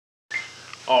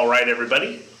Alright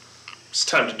everybody, it's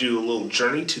time to do a little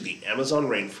journey to the Amazon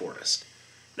rainforest.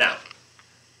 Now,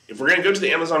 if we're going to go to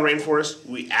the Amazon rainforest,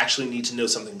 we actually need to know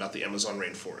something about the Amazon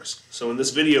rainforest. So in this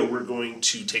video, we're going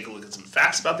to take a look at some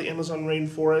facts about the Amazon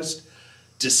rainforest,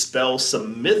 dispel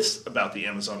some myths about the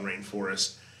Amazon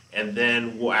rainforest, and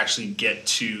then we'll actually get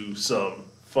to some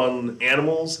fun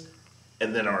animals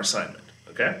and then our assignment,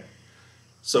 okay?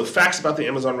 So facts about the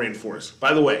Amazon rainforest.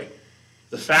 By the way,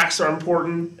 the facts are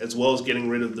important as well as getting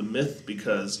rid of the myth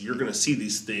because you're going to see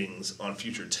these things on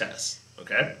future tests,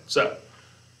 okay? So,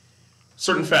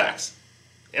 certain facts.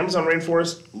 Amazon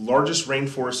rainforest, largest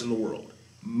rainforest in the world.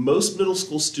 Most middle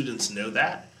school students know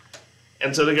that.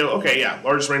 And so they go, okay, yeah,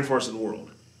 largest rainforest in the world.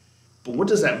 But what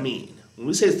does that mean? When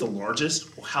we say it's the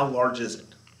largest, well, how large is it?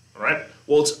 All right?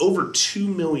 Well, it's over 2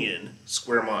 million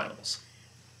square miles.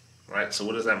 All right, so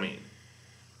what does that mean?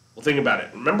 Well, think about it.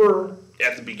 Remember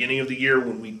at the beginning of the year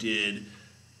when we did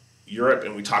Europe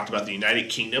and we talked about the United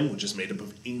Kingdom, which is made up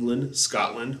of England,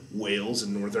 Scotland, Wales,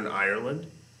 and Northern Ireland?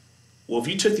 Well, if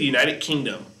you took the United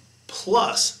Kingdom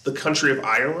plus the country of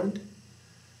Ireland,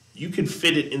 you could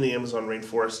fit it in the Amazon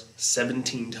rainforest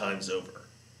 17 times over.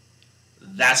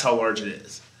 That's how large it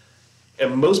is.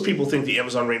 And most people think the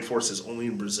Amazon rainforest is only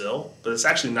in Brazil, but it's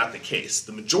actually not the case.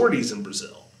 The majority is in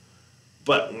Brazil.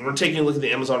 But when we're taking a look at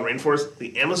the Amazon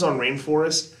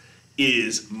rainforest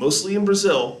is mostly in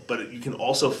Brazil, but you can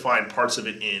also find parts of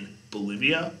it in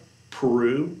Bolivia,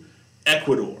 Peru,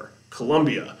 Ecuador,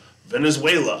 Colombia,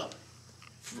 Venezuela,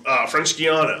 French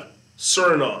Guiana,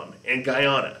 Suriname, and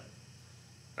Guyana.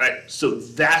 All right, so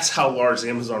that's how large the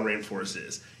Amazon rainforest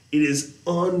is. It is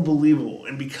unbelievable.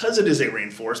 And because it is a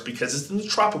rainforest, because it's in the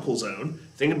tropical zone,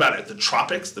 think about it, the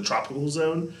tropics, the tropical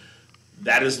zone,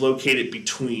 that is located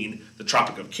between the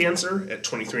Tropic of Cancer at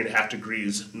 23.5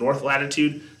 degrees north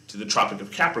latitude to the Tropic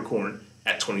of Capricorn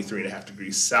at 23.5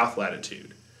 degrees south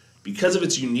latitude. Because of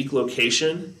its unique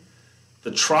location, the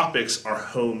tropics are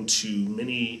home to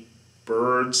many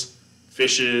birds,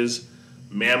 fishes,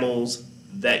 mammals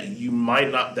that you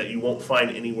won't find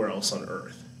anywhere else on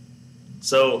Earth.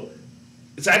 So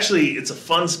it's a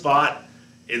fun spot.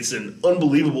 It's an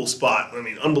unbelievable spot. I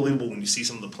mean, unbelievable when you see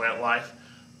some of the plant life.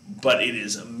 But it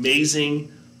is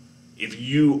amazing if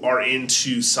you are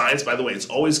into science. By the way, it's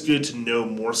always good to know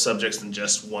more subjects than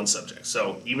just one subject.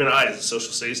 So even I, as a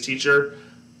social studies teacher,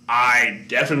 I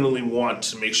definitely want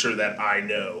to make sure that I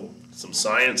know some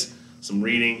science, some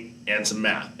reading, and some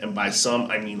math. And by some,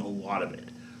 I mean a lot of it.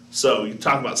 So you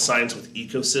talk about science with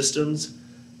ecosystems.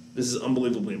 This is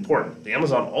unbelievably important. The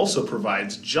Amazon also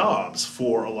provides jobs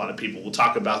for a lot of people. We'll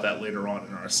talk about that later on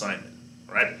in our assignment,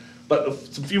 all right? But a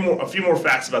few more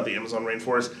facts about the Amazon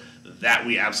rainforest that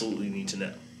we absolutely need to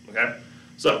know, okay?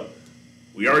 So,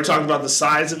 we already talked about the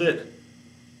size of it.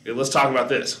 Okay, let's talk about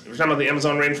this. If we're talking about the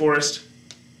Amazon rainforest,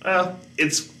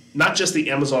 it's not just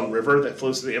the Amazon River that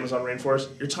flows through the Amazon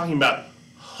rainforest. You're talking about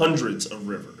hundreds of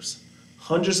rivers.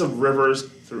 Hundreds of rivers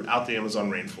throughout the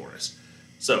Amazon rainforest.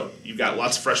 So, you've got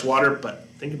lots of fresh water, but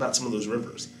think about some of those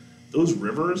rivers.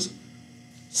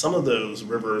 Some of those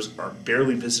rivers are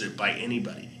barely visited by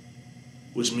anybody,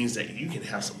 which means that you can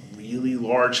have some really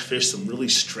large fish, some really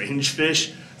strange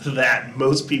fish that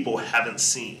most people haven't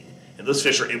seen. And those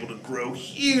fish are able to grow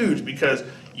huge because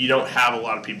you don't have a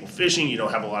lot of people fishing, you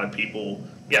don't have a lot of people,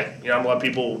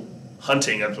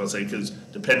 hunting, I was going to say, because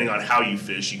depending on how you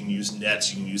fish, you can use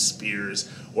nets, you can use spears,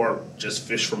 or just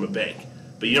fish from a bank.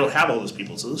 But you don't have all those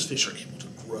people, so those fish are able to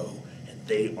grow, and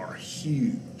they are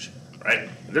huge, right?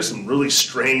 And there's some really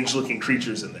strange looking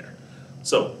creatures in there.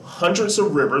 So hundreds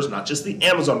of rivers, not just the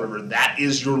Amazon River, that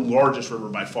is your largest river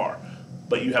by far,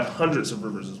 but you have hundreds of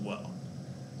rivers as well.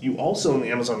 You also, in the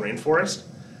Amazon rainforest,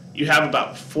 you have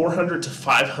about 400 to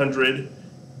 500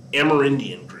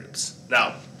 Amerindian groups.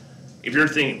 Now, if you're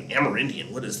thinking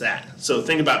Amerindian, what is that? So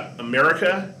think about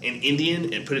America and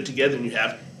Indian and put it together and you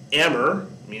have Amer,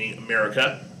 meaning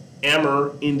America,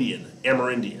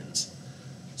 Amerindians.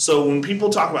 So when people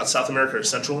talk about South America or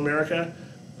Central America,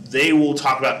 they will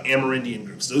talk about Amerindian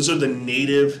groups. Those are the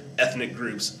native ethnic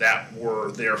groups that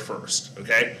were there first,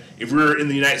 okay? If we were in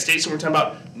the United States and we're talking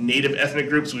about native ethnic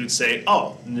groups, we would say,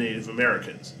 oh, Native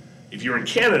Americans. If you're in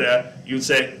Canada, you would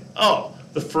say, oh,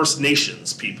 the First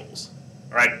Nations peoples,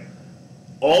 all right?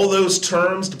 All those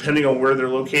terms, depending on where they're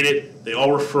located, they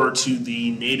all refer to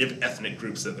the native ethnic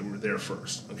groups that were there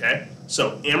first, okay?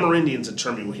 So Amerindians, a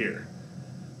term you will hear.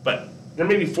 But there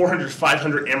may be 400 to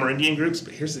 500 Amerindian groups,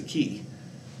 but here's the key.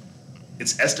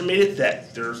 It's estimated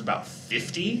that there's about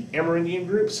 50 Amerindian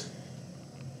groups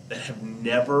that have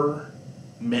never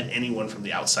met anyone from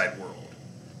the outside world.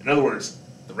 In other words,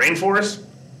 the rainforest,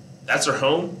 that's their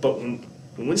home, but when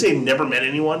When we say never met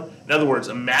anyone, in other words,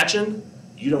 imagine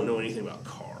you don't know anything about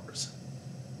cars,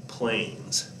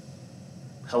 planes,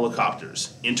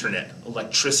 helicopters, internet,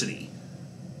 electricity.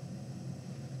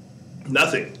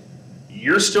 Nothing.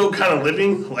 You're still kind of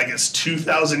living like it's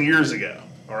 2,000 years ago,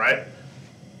 all right?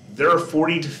 There are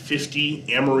 40 to 50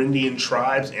 Amerindian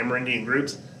tribes, Amerindian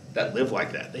groups that live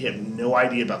like that. They have no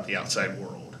idea about the outside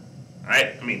world, all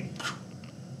right? I mean,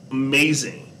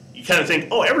 amazing. You kind of think,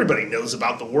 oh, everybody knows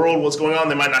about the world, what's going on.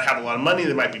 They might not have a lot of money,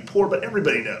 they might be poor, but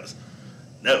everybody knows.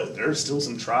 No, there are still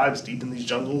some tribes deep in these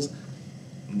jungles.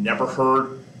 Never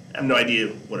heard, have no idea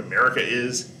what America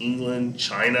is, England,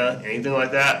 China, anything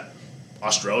like that.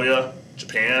 Australia,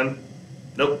 Japan,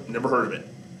 nope, never heard of it.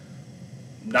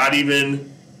 Not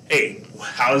even, hey,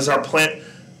 how is our planet,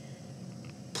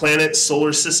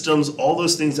 solar systems, all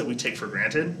those things that we take for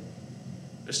granted?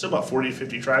 There's still about 40 to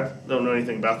 50 tribes that don't know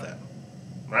anything about that.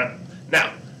 Right?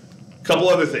 Now, a couple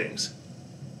other things.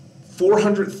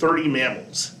 430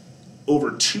 mammals,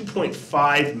 over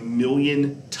 2.5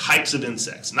 million types of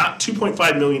insects. Not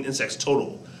 2.5 million insects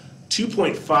total,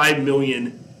 2.5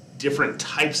 million different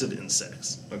types of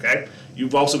insects, okay?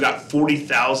 You've also got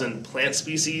 40,000 plant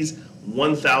species,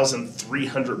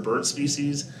 1,300 bird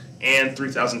species, and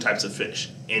 3,000 types of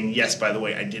fish. And yes, by the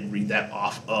way, I did read that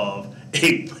off of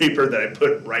a paper that I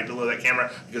put right below that camera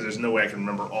because there's no way I can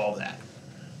remember all that.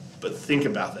 But think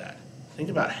about that. Think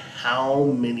about how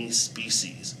many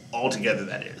species altogether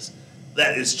that is.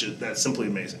 That's simply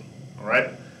amazing, all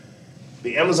right?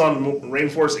 The Amazon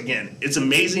rainforest, again, it's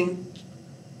amazing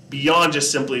beyond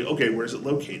just simply, okay, where's it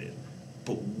located?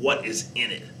 But what is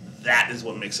in it? That is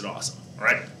what makes it awesome, all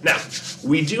right? Now,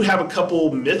 we do have a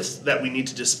couple myths that we need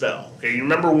to dispel, okay? You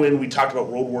remember when we talked about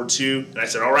World War II, and I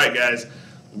said, all right, guys,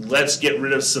 let's get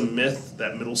rid of some myth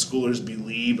that middle schoolers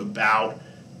believe about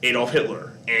Adolf Hitler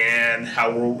and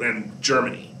and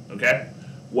Germany, okay?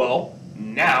 Well,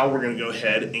 now we're going to go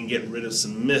ahead and get rid of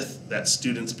some myth that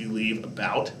students believe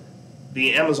about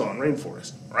the Amazon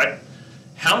rainforest, all right?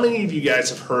 How many of you guys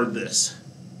have heard this?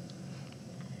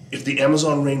 If the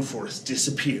Amazon rainforest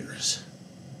disappears,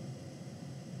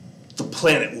 the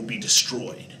planet will be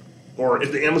destroyed. Or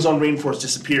if the Amazon rainforest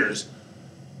disappears,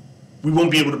 we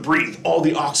won't be able to breathe. All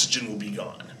the oxygen will be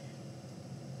gone.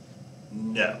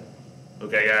 No.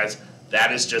 Okay, guys,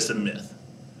 that is just a myth.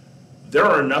 There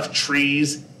are enough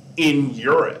trees in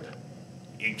Europe,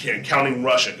 counting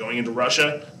Russia, going into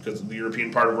Russia, because of the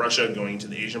European part of Russia, going to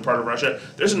the Asian part of Russia,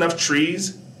 there's enough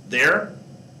trees there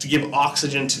to give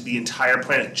oxygen to the entire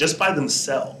planet just by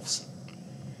themselves.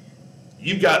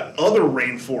 You've got other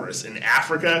rainforests in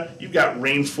Africa, you've got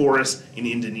rainforests in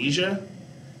Indonesia,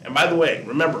 and by the way,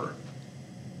 remember,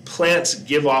 plants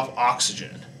give off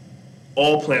oxygen.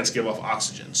 All plants give off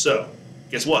oxygen. So,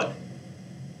 guess what?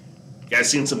 You guys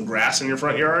seen some grass in your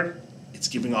front yard? It's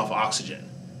giving off oxygen.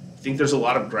 Think there's a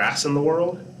lot of grass in the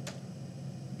world?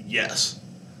 Yes.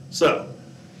 So,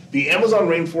 the Amazon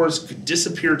rainforest could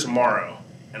disappear tomorrow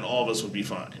and all of us would be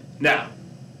fine. Now,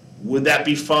 would that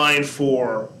be fine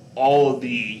for all of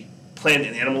the plant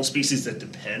and animal species that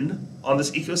depend on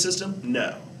this ecosystem?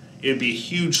 No. It would be a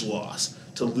huge loss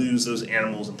to lose those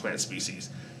animals and plant species.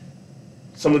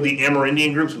 Some of the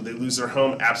Amerindian groups, would they lose their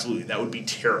home? Absolutely, that would be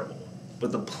terrible.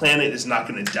 But the planet is not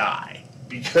going to die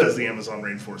because the Amazon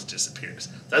rainforest disappears.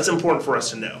 That's important for us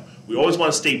to know. We always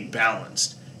want to stay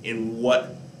balanced in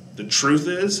what the truth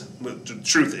is. The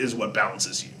truth is what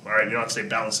balances you, all right? You don't have to stay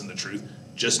balanced in the truth.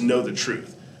 Just know the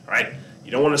truth, all right?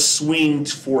 You don't want to swing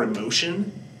for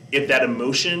emotion if that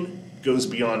emotion goes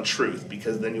beyond truth,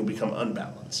 because then you'll become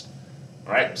unbalanced,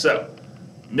 all right? So,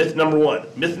 myth number one.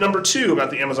 Myth number two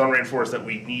about the Amazon rainforest that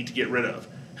we need to get rid of.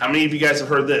 How many of you guys have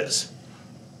heard this?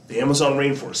 The Amazon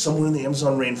rainforest, somewhere in the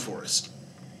Amazon rainforest,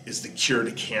 is the cure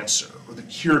to cancer or the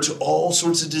cure to all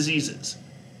sorts of diseases.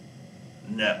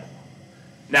 No.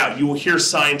 Now, you will hear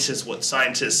scientists, what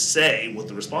scientists say, what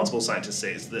the responsible scientists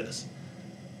say is this.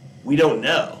 We don't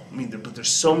know. I mean, but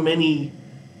there's so many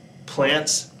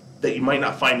plants that you might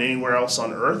not find anywhere else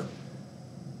on Earth.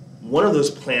 One of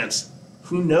those plants,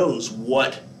 who knows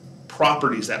what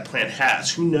properties that plant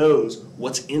has? Who knows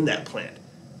what's in that plant?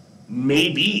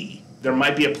 Maybe there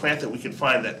might be a plant that we could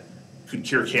find that could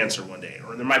cure cancer one day,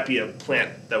 or there might be a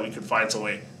plant that we could find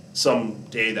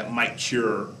someday that might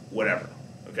cure whatever,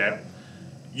 okay?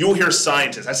 You'll hear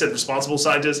scientists, I said responsible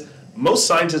scientists, most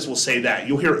scientists will say that.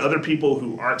 You'll hear other people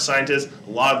who aren't scientists, a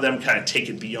lot of them kind of take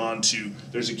it beyond to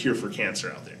there's a cure for cancer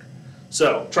out there.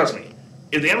 So, trust me,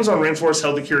 if the Amazon rainforest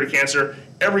held the cure to cancer,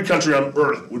 every country on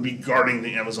Earth would be guarding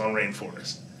the Amazon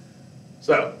rainforest.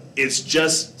 So, it's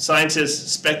just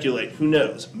scientists speculate, who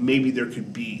knows, maybe there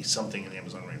could be something in the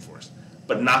Amazon rainforest,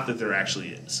 but not that there actually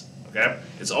is, Okay?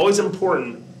 It's always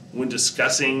important when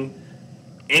discussing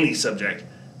any subject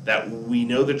that we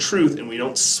know the truth and we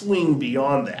don't swing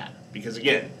beyond that. Because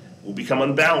again, we'll become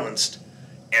unbalanced,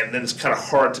 and then it's kind of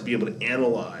hard to be able to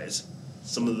analyze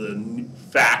some of the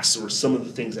facts or some of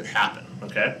the things that happen,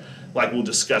 okay? Like we'll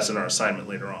discuss in our assignment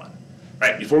later on. All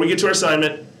right, before we get to our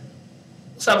assignment,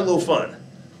 let's have a little fun.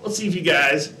 Let's see if you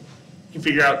guys can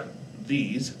figure out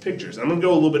these pictures. I'm going to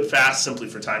go a little bit fast simply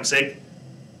for time's sake.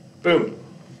 Boom.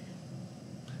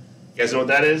 You guys know what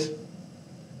that is?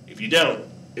 If you don't,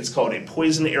 it's called a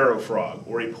poison arrow frog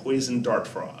or a poison dart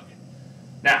frog.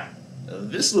 Now,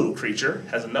 this little creature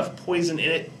has enough poison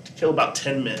in it to kill about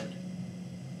 10 men.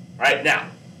 All right, now,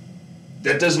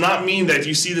 that does not mean that if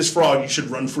you see this frog, you should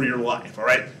run for your life, all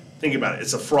right? Think about it.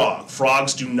 It's a frog.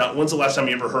 Frogs do not... When's the last time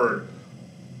you ever heard,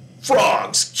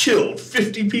 frogs killed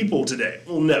 50 people today?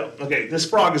 Well, no. Okay, this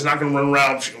frog is not going to run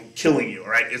around killing you, all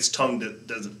right? Its tongue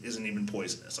isn't even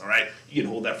poisonous, all right? You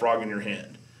can hold that frog in your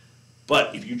hand.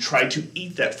 But if you try to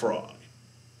eat that frog,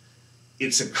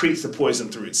 it secretes the poison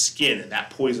through its skin, and that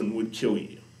poison would kill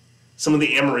you. Some of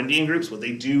the Amerindian groups, what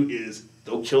they do is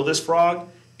they'll kill this frog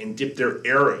and dip their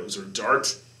arrows or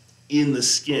darts in the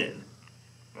skin,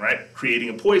 right? Creating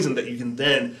a poison that you can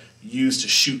then use to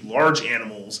shoot large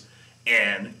animals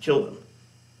and kill them.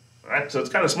 All right, so it's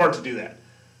kind of smart to do that.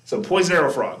 So poison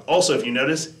arrow frog. Also, if you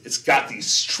notice, it's got these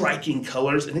striking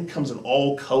colors, and it comes in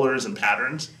all colors and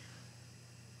patterns.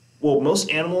 Well, most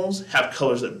animals have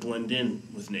colors that blend in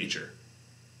with nature.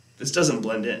 This doesn't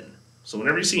blend in. So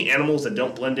whenever you see animals that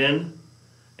don't blend in,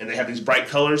 and they have these bright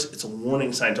colors, it's a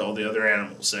warning sign to all the other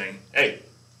animals saying, hey,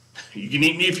 you can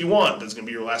eat me if you want, but it's going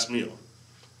to be your last meal.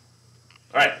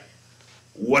 All right,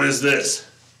 what is this?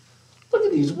 Look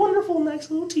at these wonderful,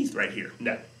 nice little teeth right here.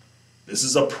 No, this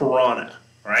is a piranha,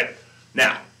 all right?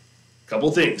 Now, a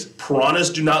couple things.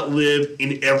 Piranhas do not live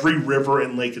in every river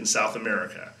and lake in South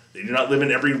America. They do not live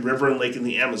in every river and lake in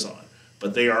the Amazon,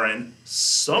 but they are in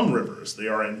some rivers. They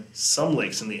are in some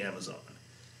lakes in the Amazon.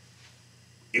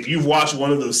 If you've watched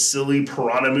one of those silly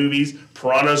piranha movies,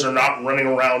 piranhas are not running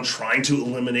around trying to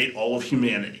eliminate all of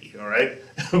humanity, all right?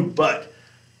 But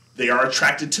they are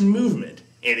attracted to movement.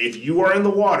 And if you are in the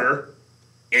water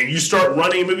and you start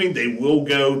running and moving, they will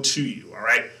go to you, all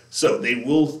right? So they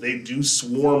do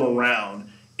swarm around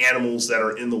animals that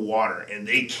are in the water, and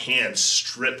they can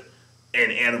strip an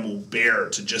animal bare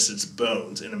to just its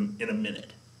bones in a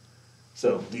minute.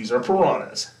 So these are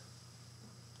piranhas.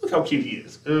 Look how cute he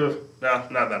is. No, not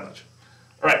that much.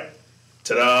 All right,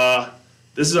 ta-da.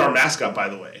 This is our mascot, by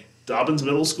the way. Dobbins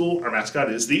Middle School, our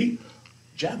mascot is the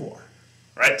jaguar. All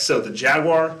right, so the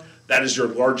jaguar, that is your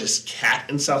largest cat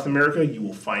in South America. You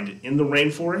will find it in the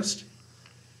rainforest.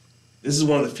 This is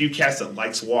one of the few cats that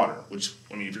likes water, which,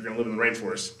 I mean, if you're going to live in the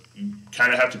rainforest, you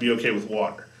kind of have to be okay with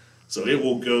water. So it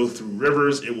will go through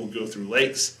rivers, it will go through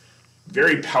lakes.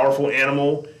 Very powerful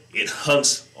animal. It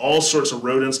hunts all sorts of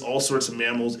rodents, all sorts of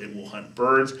mammals. It will hunt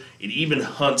birds. It even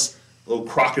hunts little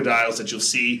crocodiles that you'll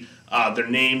see. Their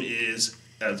name is,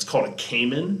 it's called a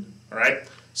caiman, all right?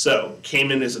 So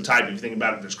caiman is a type, if you think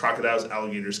about it, there's crocodiles,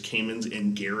 alligators, caimans,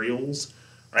 and gharials,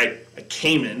 right? A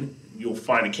caiman, you'll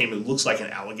find a caiman that looks like an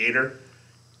alligator.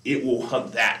 It will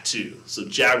hunt that too. So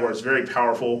jaguar is very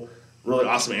powerful, really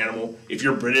awesome animal. If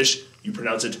you're British, you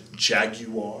pronounce it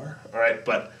jaguar, all right?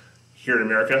 But here in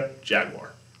America, jaguar.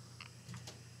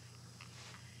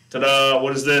 Ta-da,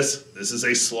 what is this? This is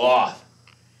a sloth.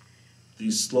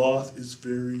 The sloth is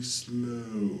very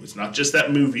slow. It's not just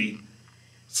that movie.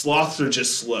 Sloths are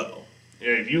just slow.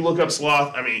 If you look up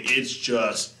sloth, I mean,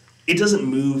 it doesn't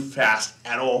move fast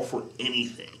at all for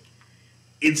anything.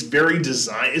 It's very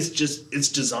designed, its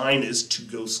design is to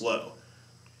go slow.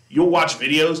 You'll watch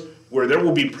videos where there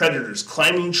will be predators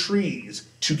climbing trees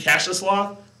to catch the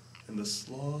sloth, and the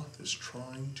sloth is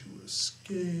trying to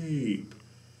escape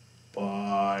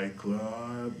by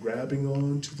grabbing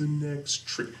onto the next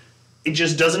tree. It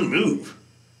just doesn't move.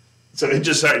 So it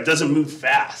doesn't move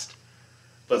fast.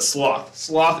 But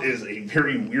sloth is a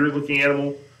very weird looking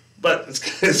animal, but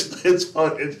it's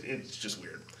fun. It's just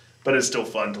weird, but it's still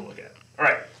fun to look at. All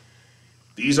right,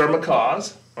 these are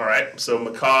macaws. All right, so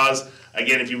macaws,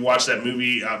 again, if you watch that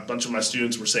movie, a bunch of my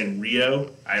students were saying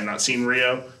Rio. I have not seen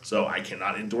Rio, so I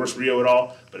cannot endorse Rio at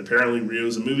all, but apparently Rio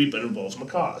is a movie, but it involves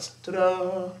macaws.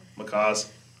 Ta-da! Macaws.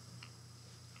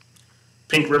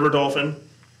 Pink river dolphin.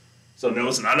 So no,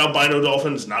 it's not an albino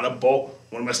dolphin. It's not a bald.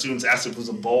 One of my students asked if it was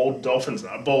a bald dolphin. It's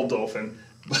not a bald dolphin,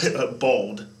 but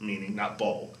bald, meaning not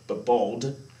bald, but bald.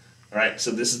 All right,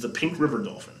 so this is the pink river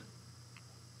dolphin.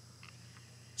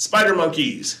 Spider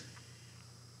monkeys.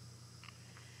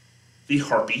 The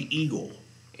harpy eagle.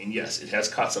 And yes, it has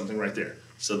caught something right there.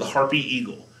 So the harpy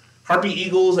eagle. Harpy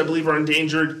eagles, I believe, are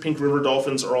endangered. Pink river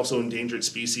dolphins are also endangered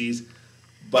species.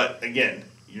 But again,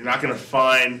 you're not going to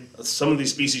find, some of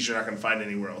these species you're not going to find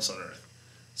anywhere else on Earth.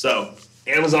 So,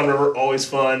 Amazon River, always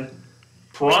fun.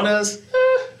 Piranhas,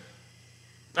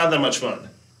 not that much fun.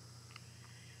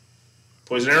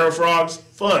 Poison arrow frogs,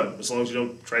 fun, as long as you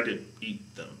don't try to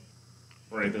eat them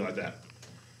or anything like that.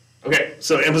 Okay,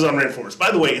 so Amazon Rainforest.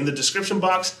 By the way, in the description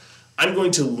box, I'm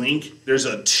going to link, there's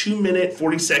a 2-minute,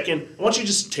 40-second, I want you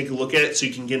just to take a look at it so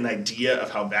you can get an idea of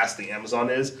how vast the Amazon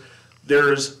is.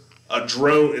 There's a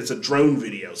drone, it's a drone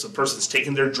video. So a person's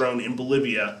taking their drone in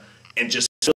Bolivia and just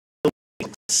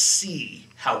see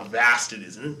how vast it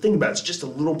is. And think about it, it's just a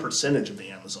little percentage of the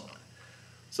Amazon.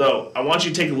 So I want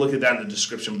you to take a look at that in the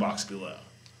description box below.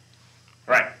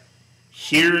 All right,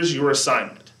 here's your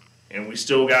assignment. And we've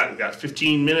got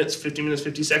 15 minutes,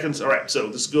 50 seconds. All right, so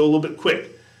this will go a little bit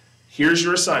quick. Here's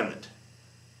your assignment.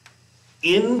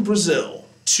 In Brazil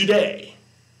today,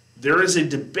 there is a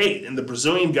debate in the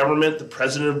Brazilian government, the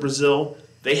president of Brazil,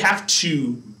 they have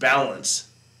to balance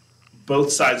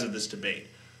both sides of this debate.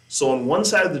 So on one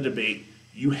side of the debate,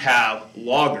 you have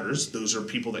loggers. Those are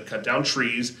people that cut down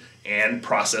trees and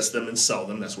process them and sell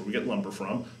them. That's where we get lumber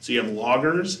from. So you have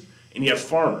loggers and you have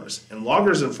farmers. And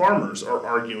loggers and farmers are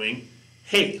arguing,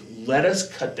 hey, let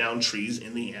us cut down trees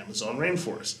in the Amazon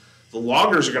rainforest. The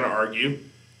loggers are going to argue,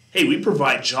 hey, we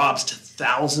provide jobs to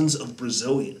thousands of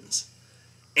Brazilians.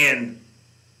 And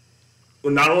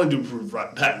not only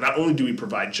do we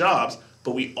provide jobs,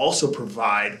 but we also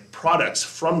provide products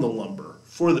from the lumber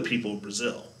for the people of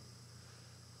Brazil.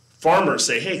 Farmers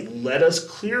say, hey, let us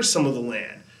clear some of the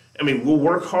land. I mean, we'll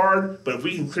work hard, but if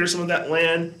we can clear some of that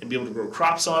land and be able to grow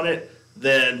crops on it,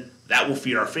 then that will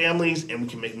feed our families and we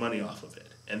can make money off of it.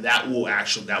 And that will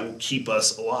keep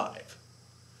us alive.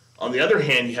 On the other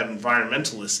hand, you have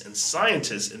environmentalists and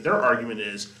scientists, and their argument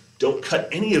is, don't cut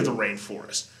any of the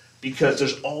rainforest because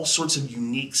there's all sorts of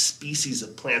unique species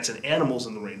of plants and animals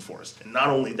in the rainforest. And not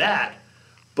only that,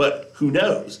 but who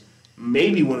knows,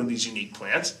 maybe one of these unique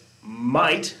plants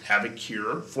might have a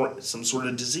cure for some sort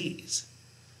of disease.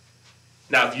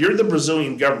 Now, if you're the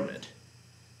Brazilian government,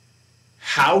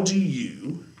 how do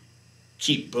you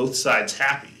keep both sides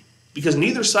happy? Because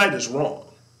neither side is wrong,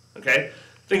 okay?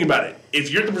 Think about it.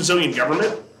 If you're the Brazilian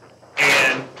government,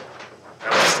 and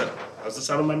that was the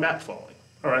sound of my map falling.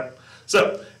 All right.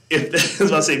 So,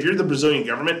 if you're the Brazilian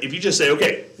government, if you just say,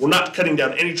 okay, we're not cutting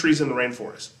down any trees in the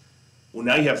rainforest, well,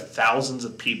 now you have thousands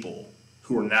of people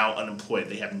who are now unemployed.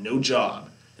 They have no job,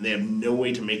 and they have no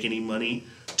way to make any money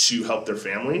to help their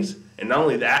families. And not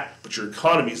only that, but your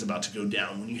economy is about to go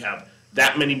down when you have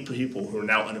that many people who are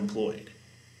now unemployed.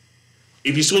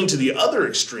 If you swing to the other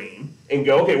extreme and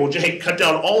go, okay, well, hey, cut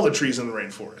down all the trees in the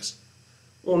rainforest.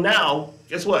 Well, now,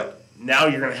 guess what? Now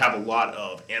you're going to have a lot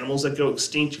of animals that go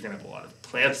extinct. You're going to have a lot of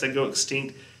plants that go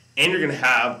extinct. And you're going to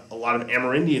have a lot of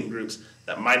Amerindian groups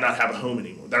that might not have a home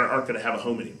anymore, that aren't going to have a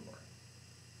home anymore.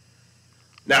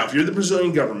 Now, if you're the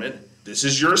Brazilian government, this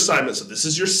is your assignment. So this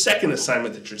is your second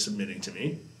assignment that you're submitting to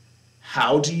me.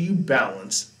 How do you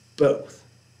balance both?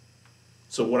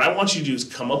 So what I want you to do is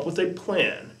come up with a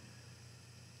plan.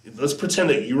 Let's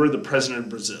pretend that you are the president of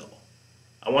Brazil.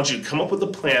 I want you to come up with a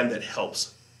plan that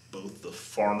helps both the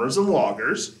farmers and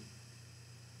loggers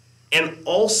and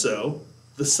also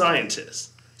the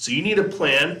scientists. So you need a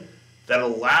plan that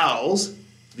allows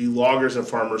the loggers and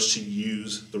farmers to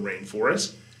use the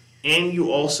rainforest, and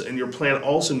your plan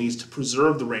also needs to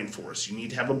preserve the rainforest. You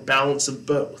need to have a balance of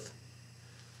both.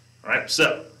 All right,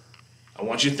 so I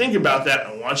want you to think about that.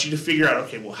 I want you to figure out,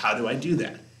 okay, well, how do I do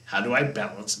that? How do I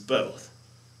balance both?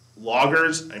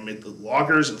 Loggers, I make the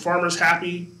loggers and farmers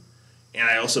happy, and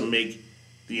I also make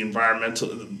the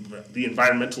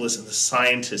environmentalists and the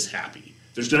scientists happy.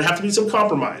 There's going to have to be some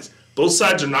compromise. Both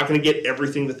sides are not going to get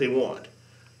everything that they want,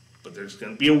 but there's got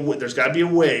to be a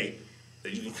way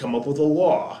that you can come up with a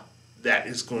law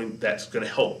that's going to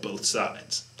help both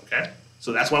sides. Okay,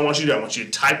 so that's what I want you to do. I want you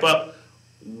to type up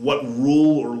what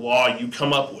rule or law you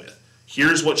come up with.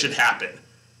 Here's what should happen: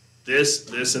 this,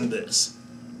 this, and this.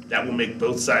 That will make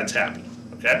both sides happy,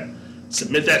 okay?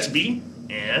 Submit that to me,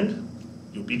 and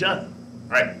you'll be done.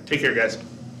 All right, take care, guys.